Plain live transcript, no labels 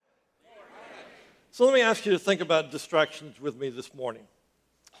So let me ask you to think about distractions with me this morning.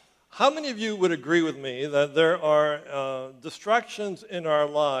 How many of you would agree with me that there are distractions in our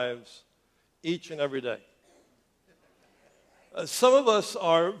lives each and every day? Some of us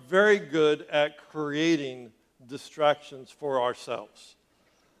are very good at creating distractions for ourselves.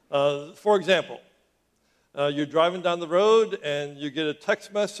 For example, you're driving down the road and you get a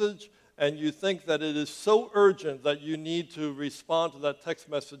text message and you think that it is so urgent that you need to respond to that text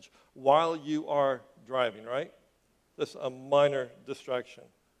message while you are driving, right? That's a minor distraction.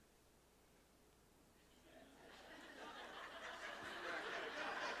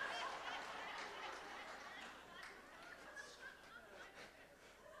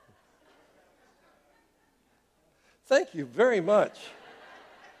 Thank you very much.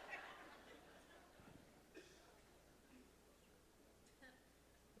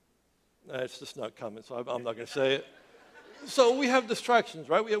 It's just not coming, so I'm not going to say it. So we have distractions,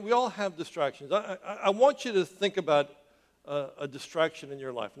 right? We all have distractions. I want you to think about a distraction in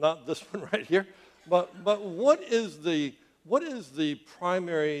your life, not this one right here, but what is the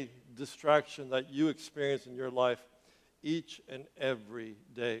primary distraction that you experience in your life each and every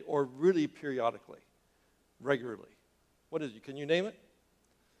day, or really periodically, regularly? What is it? Can you name it?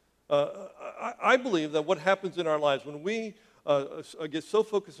 I believe that what happens in our lives when we get so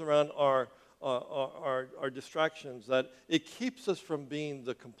focused around our distractions that it keeps us from being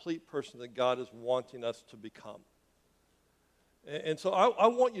the complete person that God is wanting us to become. And so I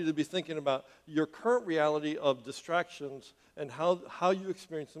want you to be thinking about your current reality of distractions and how you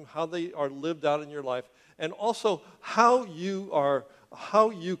experience them, how they are lived out in your life, and also how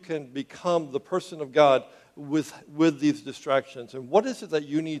you can become the person of God with these distractions. And what is it that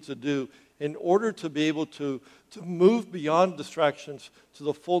you need to do in order to be able to move beyond distractions to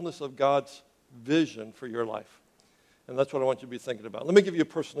the fullness of God's vision for your life? And that's what I want you to be thinking about. Let me give you a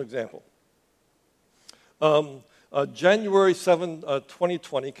personal example. January 7,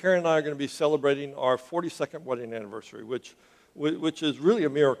 2020, Karen and I are going to be celebrating our 42nd wedding anniversary, which is really a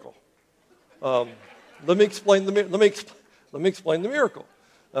miracle. Let me explain the miracle.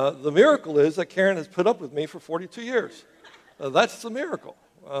 The miracle is that Karen has put up with me for 42 years. That's the miracle.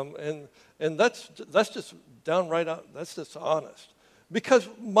 And that's just downright, that's just honest. Because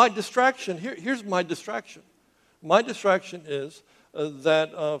my distraction, here's my distraction. My distraction is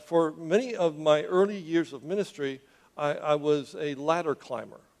that for many of my early years of ministry, I was a ladder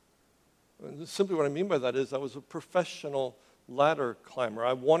climber. And simply what I mean by that is I was a professional ladder climber.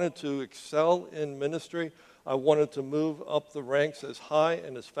 I wanted to excel in ministry. I wanted to move up the ranks as high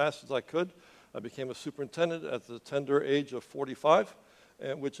and as fast as I could. I became a superintendent at the tender age of 45,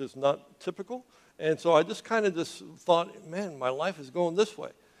 which is not typical. And so I just kind of thought, man, my life is going this way.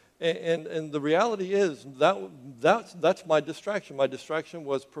 And the reality is that's my distraction. My distraction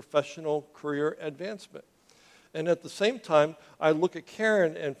was professional career advancement. And at the same time, I look at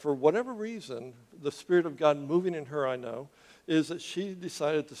Karen, and for whatever reason, the Spirit of God moving in her, I know, is that she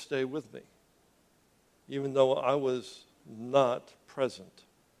decided to stay with me, even though I was not present.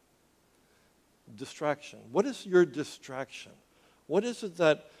 Distraction. What is your distraction? What is it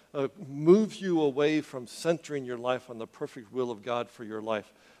that moves you away from centering your life on the perfect will of God for your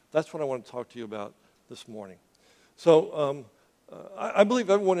life? That's what I want to talk to you about this morning. So I believe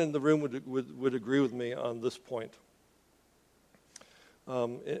everyone in the room would agree with me on this point,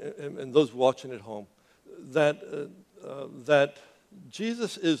 and those watching at home, that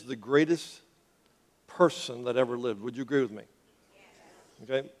Jesus is the greatest person that ever lived. Would you agree with me?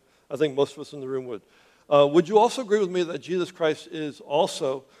 Okay? I think most of us in the room would. Would you also agree with me that Jesus Christ is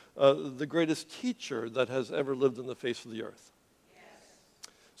also the greatest teacher that has ever lived on the face of the earth?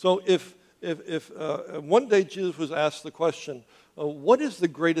 So if one day Jesus was asked the question, what is the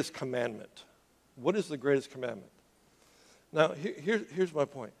greatest commandment? What is the greatest commandment? Now, here's my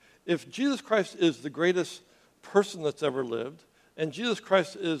point. If Jesus Christ is the greatest person that's ever lived, and Jesus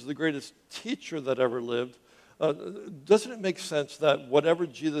Christ is the greatest teacher that ever lived, doesn't it make sense that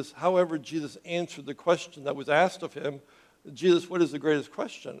however Jesus answered the question that was asked of him, Jesus, what is the greatest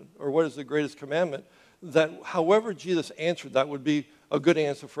question, or what is the greatest commandment, that however Jesus answered, that would be a good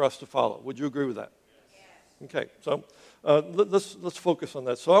answer for us to follow? Would you agree with that? Yes. Okay, so let's focus on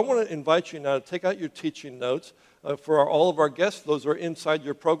that. So I want to invite you now to take out your teaching notes. For all of our guests, those are inside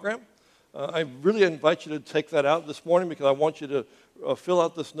your program. I really invite you to take that out this morning because I want you to fill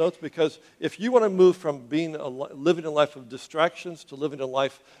out this notes, because if you want to move from living a life of distractions to living a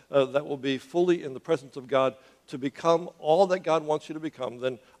life that will be fully in the presence of God, to become all that God wants you to become,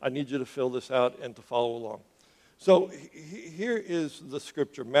 then I need you to fill this out and to follow along. So here is the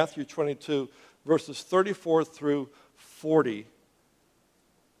scripture, Matthew 22, verses 34 through 40.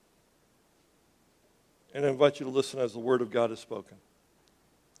 And I invite you to listen as the word of God is spoken.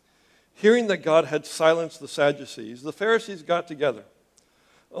 Hearing that God had silenced the Sadducees, the Pharisees got together.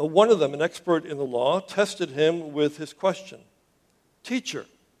 One of them, an expert in the law, tested him with his question. Teacher,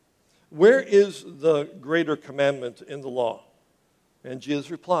 where is the greater commandment in the law? And Jesus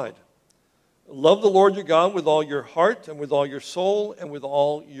replied, love the Lord your God with all your heart and with all your soul and with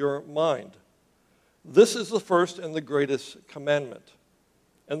all your mind. This is the first and the greatest commandment.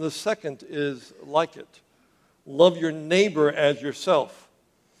 And the second is like it. Love your neighbor as yourself.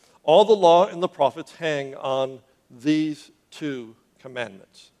 All the law and the prophets hang on these two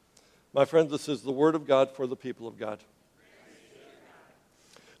commandments. My friends, this is the word of God for the people of God.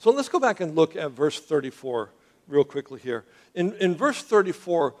 So let's go back and look at verse 34 real quickly here. In verse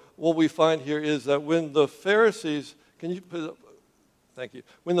 34, what we find here is that when the Pharisees, can you put it up? Thank you.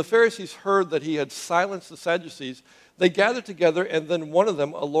 When the Pharisees heard that he had silenced the Sadducees, they gathered together, and then one of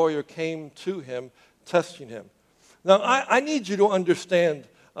them, a lawyer, came to him, testing him. Now, I need you to understand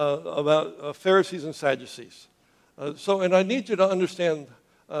about Pharisees and Sadducees. And I need you to understand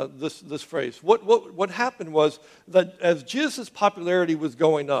this phrase. What happened was that as Jesus' popularity was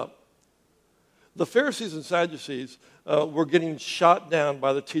going up, the Pharisees and Sadducees were getting shot down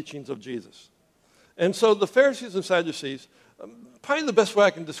by the teachings of Jesus. And so the Pharisees and Sadducees, probably the best way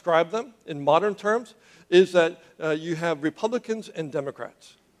I can describe them in modern terms is that you have Republicans and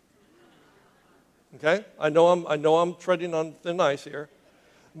Democrats. Okay? I know I'm treading on thin ice here.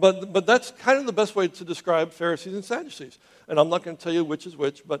 But that's kind of the best way to describe Pharisees and Sadducees. And I'm not going to tell you which is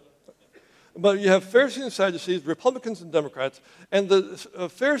which, but you have Pharisees and Sadducees, Republicans and Democrats. And the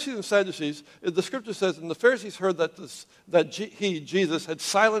Pharisees and Sadducees, the scripture says, and the Pharisees heard that Jesus, had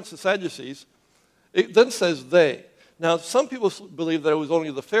silenced the Sadducees. It then says they. Now, some people believe that it was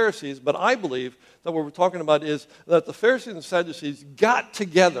only the Pharisees, but I believe that what we're talking about is that the Pharisees and Sadducees got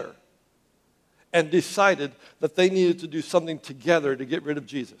together and decided that they needed to do something together to get rid of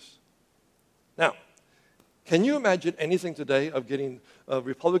Jesus. Now, can you imagine anything today of getting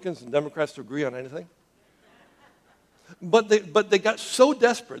Republicans and Democrats to agree on anything? But they got so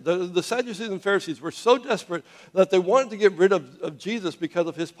desperate. The Sadducees and Pharisees were so desperate that they wanted to get rid of Jesus because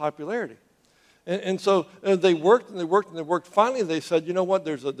of his popularity. And so they worked and they worked and they worked. Finally, they said, you know what,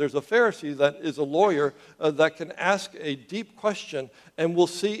 there's a Pharisee that is a lawyer that can ask a deep question, and we'll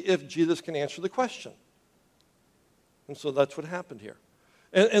see if Jesus can answer the question. And so that's what happened here.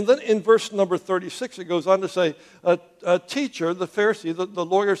 And then in verse number 36, it goes on to say, teacher, the Pharisee, the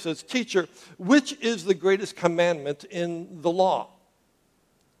lawyer says, teacher, which is the greatest commandment in the law?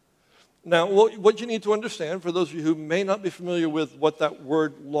 Now, what you need to understand, for those of you who may not be familiar with what that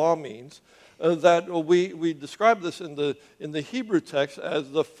word law means, that we describe this in the Hebrew text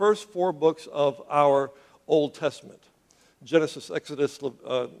as the first four books of our Old Testament. Genesis, Exodus,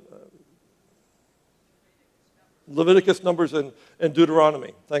 Leviticus, Numbers, and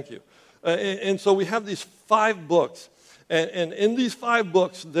Deuteronomy. Thank you. And so we have these 5 books. And in these 5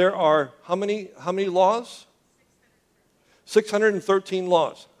 books, there are how many laws? 613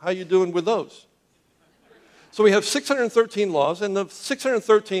 laws. How are you doing with those? So we have 613 laws, and the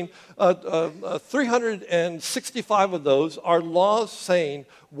 613, 365 of those are laws saying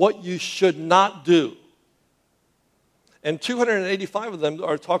what you should not do. And 285 of them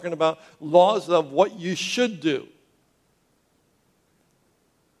are talking about laws of what you should do.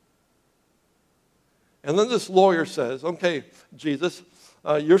 And then this lawyer says, okay, Jesus,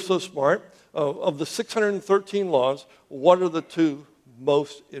 you're so smart. Of the 613 laws, what are the 2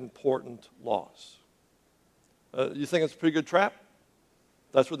 most important laws? You think it's a pretty good trap?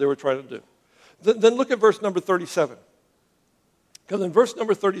 That's what they were trying to do. Then look at verse number 37. Because in verse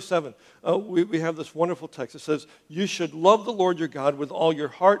number 37, we have this wonderful text. It says, you should love the Lord your God with all your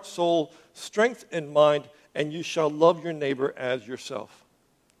heart, soul, strength, and mind, and you shall love your neighbor as yourself.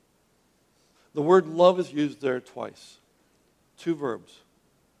 The word love is used there twice. 2 verbs.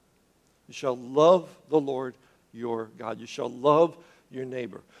 You shall love the Lord your God. You shall love your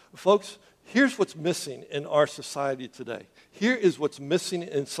neighbor. Folks, here's what's missing in our society today. Here is what's missing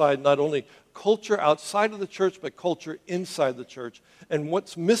inside not only culture outside of the church, but culture inside the church. And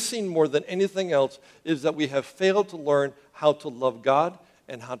what's missing more than anything else is that we have failed to learn how to love God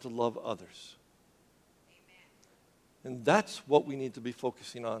and how to love others. Amen. And that's what we need to be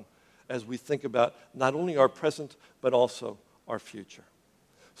focusing on as we think about not only our present, but also our future.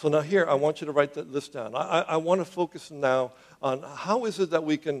 So now here, I want you to write this down. I want to focus now on how is it that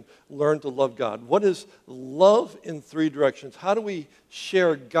we can learn to love God? What is love in 3 directions? How do we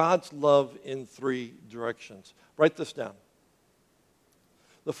share God's love in 3 directions? Write this down.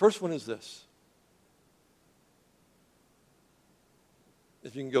 The first one is this.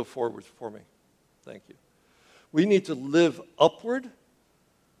 If you can go forward for me. Thank you. We need to live upward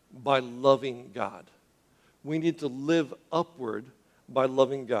by loving God. We need to live upward by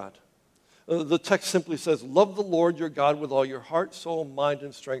loving God. The text simply says, love the Lord your God with all your heart, soul, mind,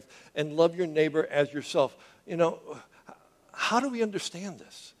 and strength, and love your neighbor as yourself. You know, how do we understand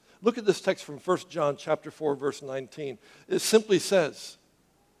this? Look at this text from 1 John chapter 4, verse 19. It simply says,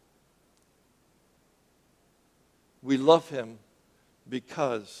 we love him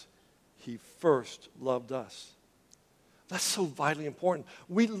because he first loved us. That's so vitally important.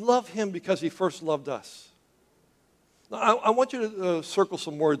 We love him because he first loved us. Now, I want you to circle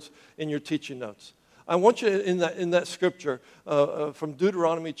some words in your teaching notes. I want you in that scripture from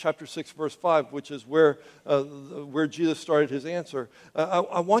Deuteronomy chapter 6, verse 5, which is where Jesus started his answer.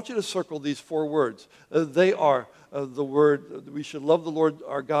 I want you to circle these 4 words. They are the word, we should love the Lord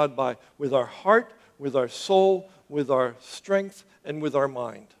our God with our heart, with our soul, with our strength, and with our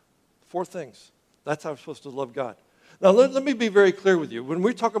mind. 4 things. That's how we're supposed to love God. Now, let me be very clear with you. When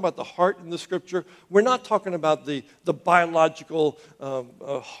we talk about the heart in the Scripture, we're not talking about the biological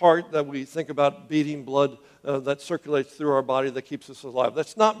heart that we think about, beating blood that circulates through our body that keeps us alive.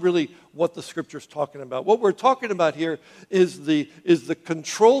 That's not really what the Scripture's talking about. What we're talking about here is the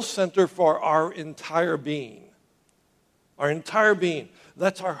control center for our entire being. Our entire being.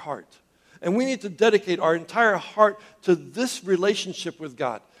 That's our heart. And we need to dedicate our entire heart to this relationship with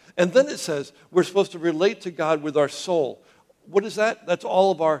God. And then it says we're supposed to relate to God with our soul. What is that? That's all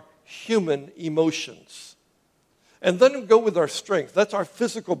of our human emotions. And then we go with our strength. That's our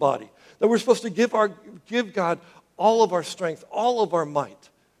physical body. That we're supposed to give God all of our strength, all of our might.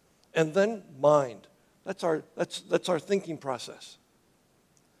 And then mind. That's our thinking process.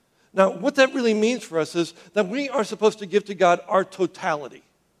 Now, what that really means for us is that we are supposed to give to God our totality.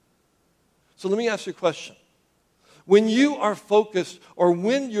 So let me ask you a question. When you are focused or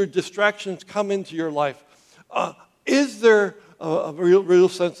when your distractions come into your life, is there a real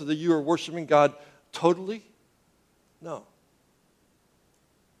sense that you are worshiping God totally? No.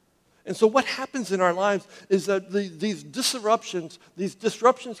 And so what happens in our lives is that these disruptions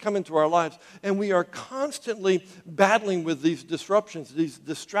come into our lives, and we are constantly battling with these disruptions, these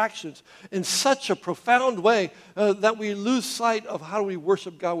distractions, in such a profound way that we lose sight of how we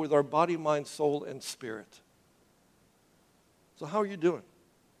worship God with our body, mind, soul, and spirit. So how are you doing?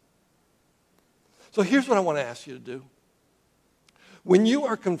 So here's what I want to ask you to do. When you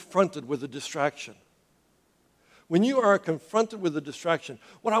are confronted with a distraction, what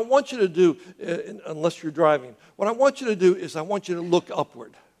I want you to do, unless you're driving, what I want you to do is I want you to look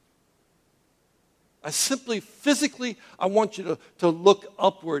upward. I simply, physically, I want you to look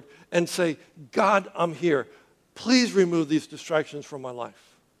upward and say, God, I'm here. Please remove these distractions from my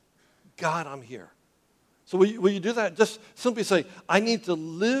life. God, I'm here. So will you do that? Just simply say, I need to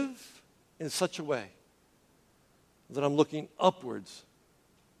live in such a way that I'm looking upwards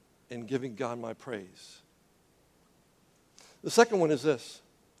and giving God my praise. The second one is this.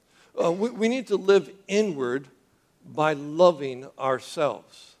 We need to live inward by loving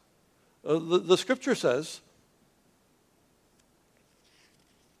ourselves. The scripture says,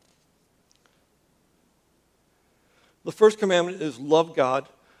 the first commandment is love God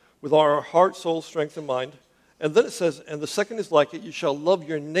with all our heart, soul, strength, and mind. And then it says, and the second is like it, you shall love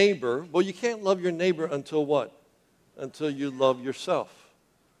your neighbor. Well, you can't love your neighbor until what? Until you love yourself.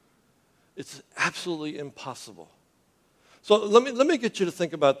 It's absolutely impossible. So let me get you to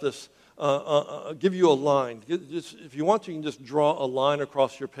think about this. I'll give you a line. If you want to, you can just draw a line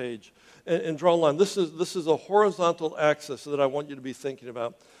across your page and draw a line. This is a horizontal axis that I want you to be thinking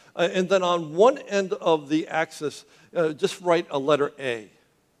about. And then on one end of the axis, just write a letter A.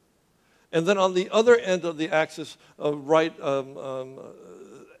 And then on the other end of the axis, write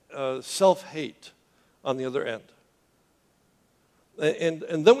self-hate on the other end.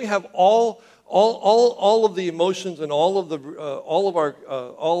 And then we have all of the emotions and all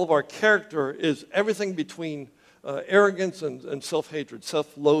of our character is everything between arrogance and self-hatred,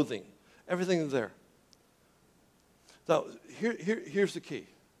 self-loathing. Everything is there. Now, here's the key.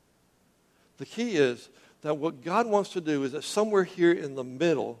 The key is that what God wants to do is that somewhere here in the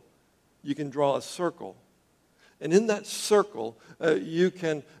middle, you can draw a circle. And in that circle, you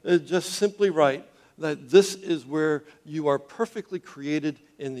can just simply write that this is where you are perfectly created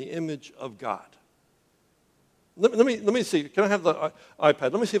in the image of God. Let me see. Can I have the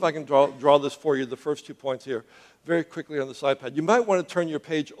iPad? Let me see if I can draw this for you, the first 2 points here, very quickly on this iPad. You might want to turn your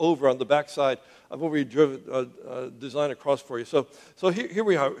page over on the back side. I've already designed across for you. So here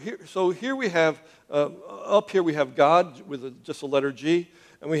we are. Here we have, up here we have God with just a letter G,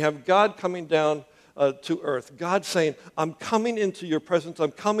 and we have God coming down to earth. God saying, I'm coming into your presence.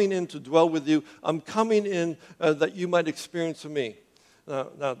 I'm coming in to dwell with you. I'm coming in that you might experience me.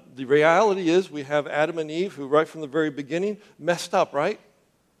 Now, the reality is we have Adam and Eve who right from the very beginning messed up, right?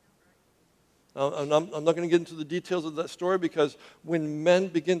 I'm not going to get into the details of that story because when men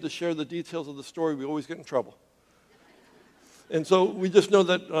begin to share the details of the story, we always get in trouble. And so we just know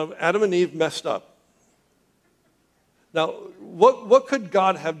that Adam and Eve messed up. Now, what could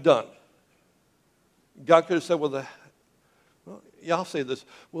God have done? God could have said, I'll say this,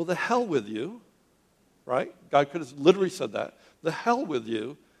 well, the hell with you, right? God could have literally said that, the hell with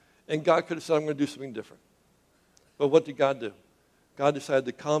you, and God could have said, I'm going to do something different. But what did God do? God decided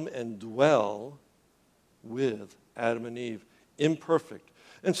to come and dwell with Adam and Eve, imperfect.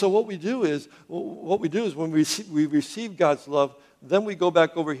 And so what we do is when we receive God's love, then we go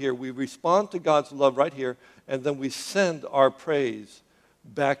back over here. We respond to God's love right here, and then we send our praise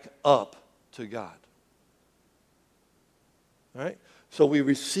back up to God. All right? So we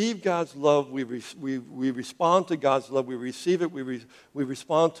receive God's love, we respond to God's love, we receive it, we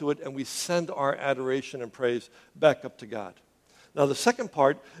respond to it, and we send our adoration and praise back up to God. Now the second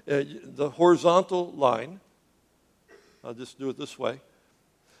part, the horizontal line, I'll just do it this way,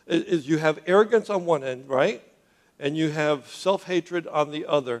 is you have arrogance on one end, right? And you have self-hatred on the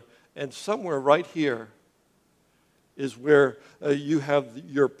other. And somewhere right here is where you have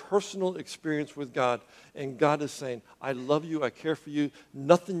your personal experience with God. And God is saying, I love you, I care for you.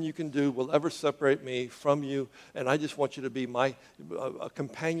 Nothing you can do will ever separate me from you. And I just want you to be a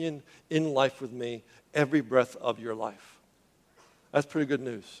companion in life with me every breath of your life. That's pretty good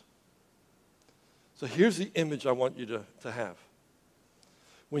news. So here's the image I want you to have.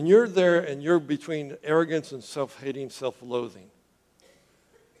 When you're there and you're between arrogance and self-hating, self-loathing,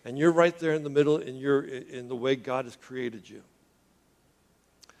 and you're right there in the middle and you're in the way God has created you,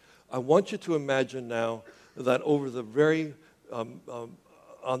 I want you to imagine now that over the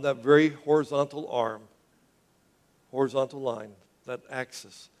on that very horizontal line, that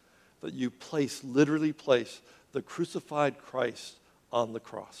axis, that you literally place the crucified Christ on the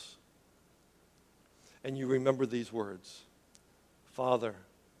cross. And you remember these words, Father,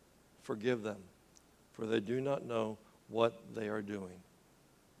 forgive them, for they do not know what they are doing.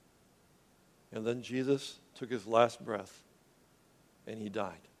 And then Jesus took his last breath, and he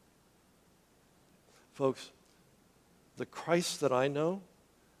died. Folks, the Christ that I know,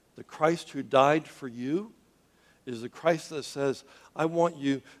 the Christ who died for you, is the Christ that says, I want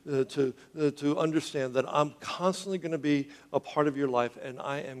you to understand that I'm constantly going to be a part of your life, and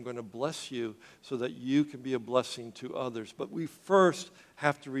I am going to bless you so that you can be a blessing to others. But we first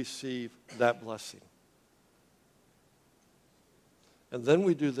have to receive that blessing. And then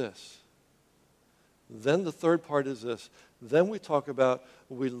we do this. Then the third part is this. Then we talk about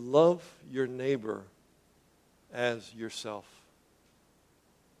we love your neighbor as yourself.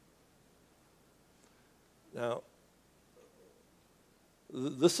 Now,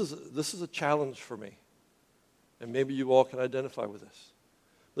 this is a challenge for me, and maybe you all can identify with this.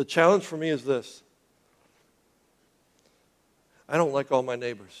 The challenge for me is this. I don't like all my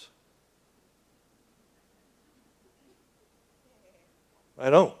neighbors. I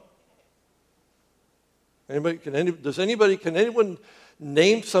don't. Can anyone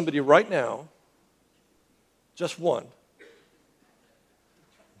name somebody right now, just one,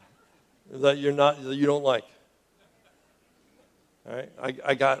 that you don't like? All right,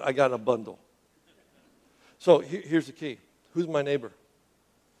 I got a bundle. So here's the key. Who's my neighbor?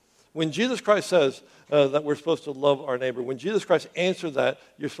 When Jesus Christ says that we're supposed to love our neighbor, when Jesus Christ answered that,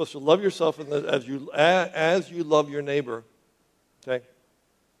 you're supposed to love yourself as you love your neighbor. Okay.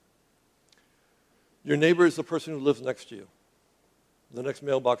 Your neighbor is the person who lives next to you, the next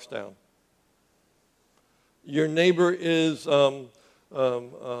mailbox down. Your neighbor is I'll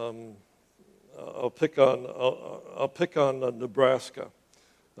pick on Nebraska,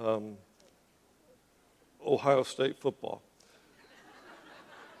 Ohio State football.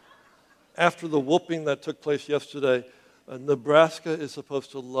 After the whooping that took place yesterday, Nebraska is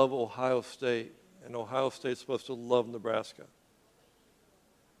supposed to love Ohio State, and Ohio State is supposed to love Nebraska.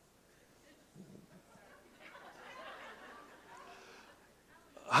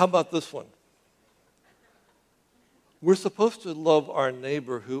 How about this one? We're supposed to love our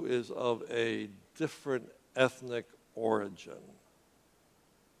neighbor who is of a different ethnic origin.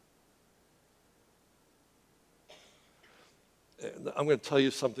 I'm going to tell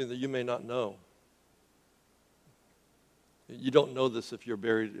you something that you may not know. You don't know this if you've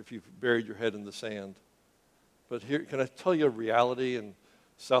buried your head in the sand. But here, can I tell you a reality in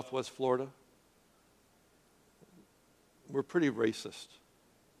Southwest Florida? We're pretty racist.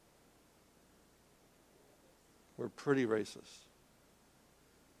 We're pretty racist.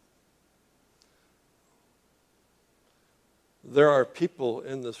 There are people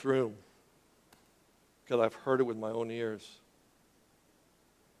in this room, because I've heard it with my own ears,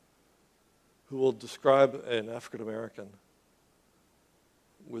 who will describe an African American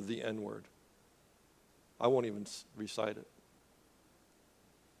with the N-word. I won't even recite it.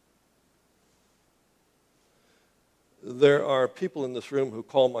 There are people in this room who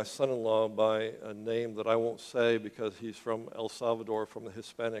call my son-in-law by a name that I won't say because he's from El Salvador, from a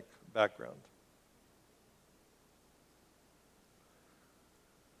Hispanic background.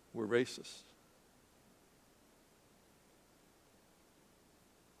 We're racist.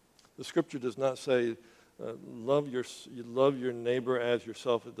 The scripture does not say, love your neighbor as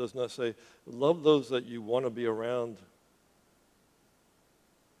yourself. It does not say, love those that you want to be around.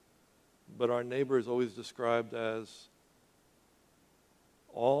 But our neighbor is always described as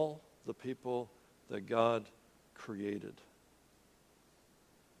all the people that God created.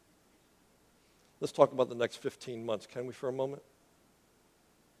 Let's talk about the next 15 months, can we, for a moment?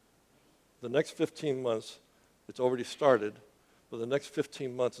 The next 15 months, it's already started, but the next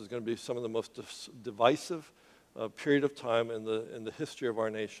 15 months is going to be some of the most divisive period of time in the history of our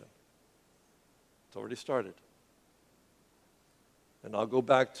nation. It's already started. And I'll go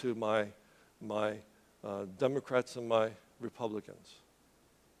back to my Democrats and my Republicans.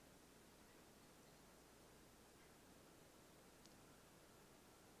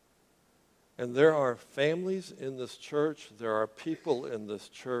 And there are families in this church, there are people in this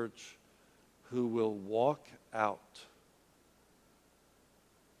church who will walk out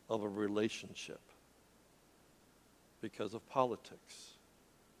of a relationship because of politics.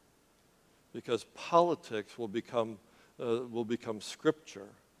 Because politics will become scripture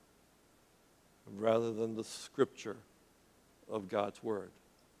rather than the scripture of God's word.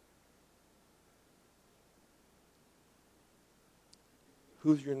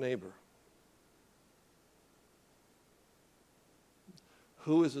 Who's your neighbor?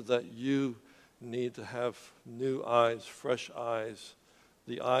 Who is it that you need to have new eyes, fresh eyes,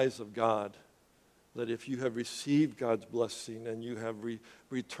 the eyes of God, that if you have received God's blessing and you have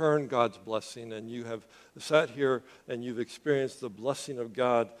returned God's blessing and you have sat here and you've experienced the blessing of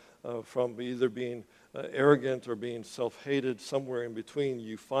God from either being arrogant or being self-hated, somewhere in between,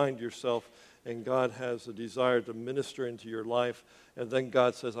 you find yourself and God has a desire to minister into your life. And then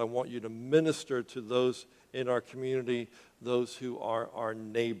God says, I want you to minister to those in our community, those who are our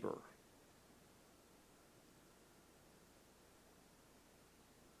neighbor.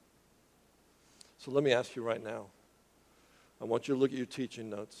 So let me ask you right now. I want you to look at your teaching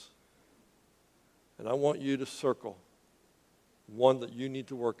notes. And I want you to circle one that you need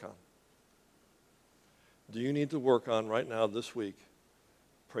to work on. Do you need to work on right now, this week,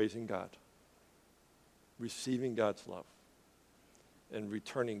 praising God, receiving God's love, and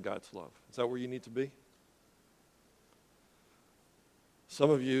returning God's love? Is that where you need to be? Some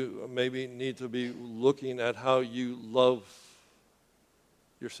of you maybe need to be looking at how you love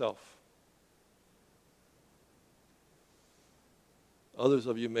yourself. Others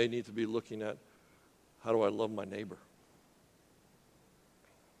of you may need to be looking at, how do I love my neighbor?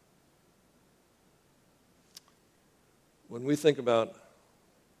 When we think about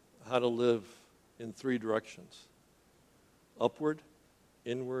how to live in three directions, upward,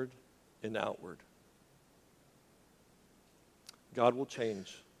 inward, and outward, God will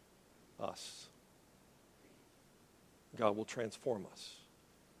change us. God will transform us.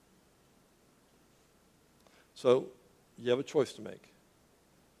 So you have a choice to make.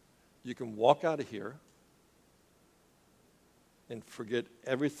 You can walk out of here and forget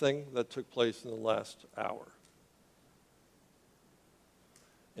everything that took place in the last hour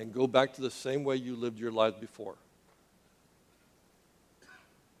and go back to the same way you lived your life before.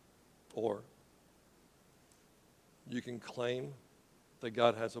 Or you can claim that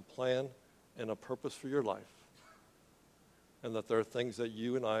God has a plan and a purpose for your life and that there are things that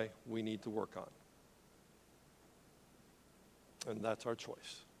you and we need to work on. And that's our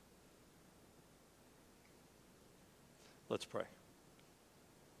choice. Let's pray.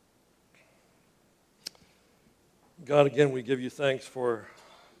 God, again, we give you thanks for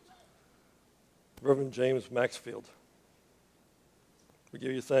Reverend James Maxfield. We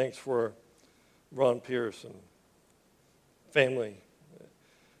give you thanks for Ron Pierce and family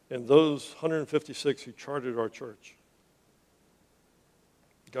and those 156 who chartered our church.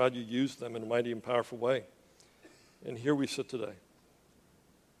 God, you used them in a mighty and powerful way. And here we sit today.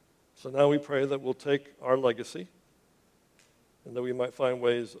 So now we pray that we'll take our legacy and that we might find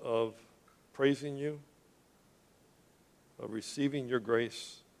ways of praising you, of receiving your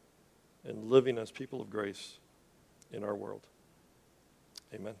grace, and living as people of grace in our world.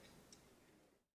 Amen.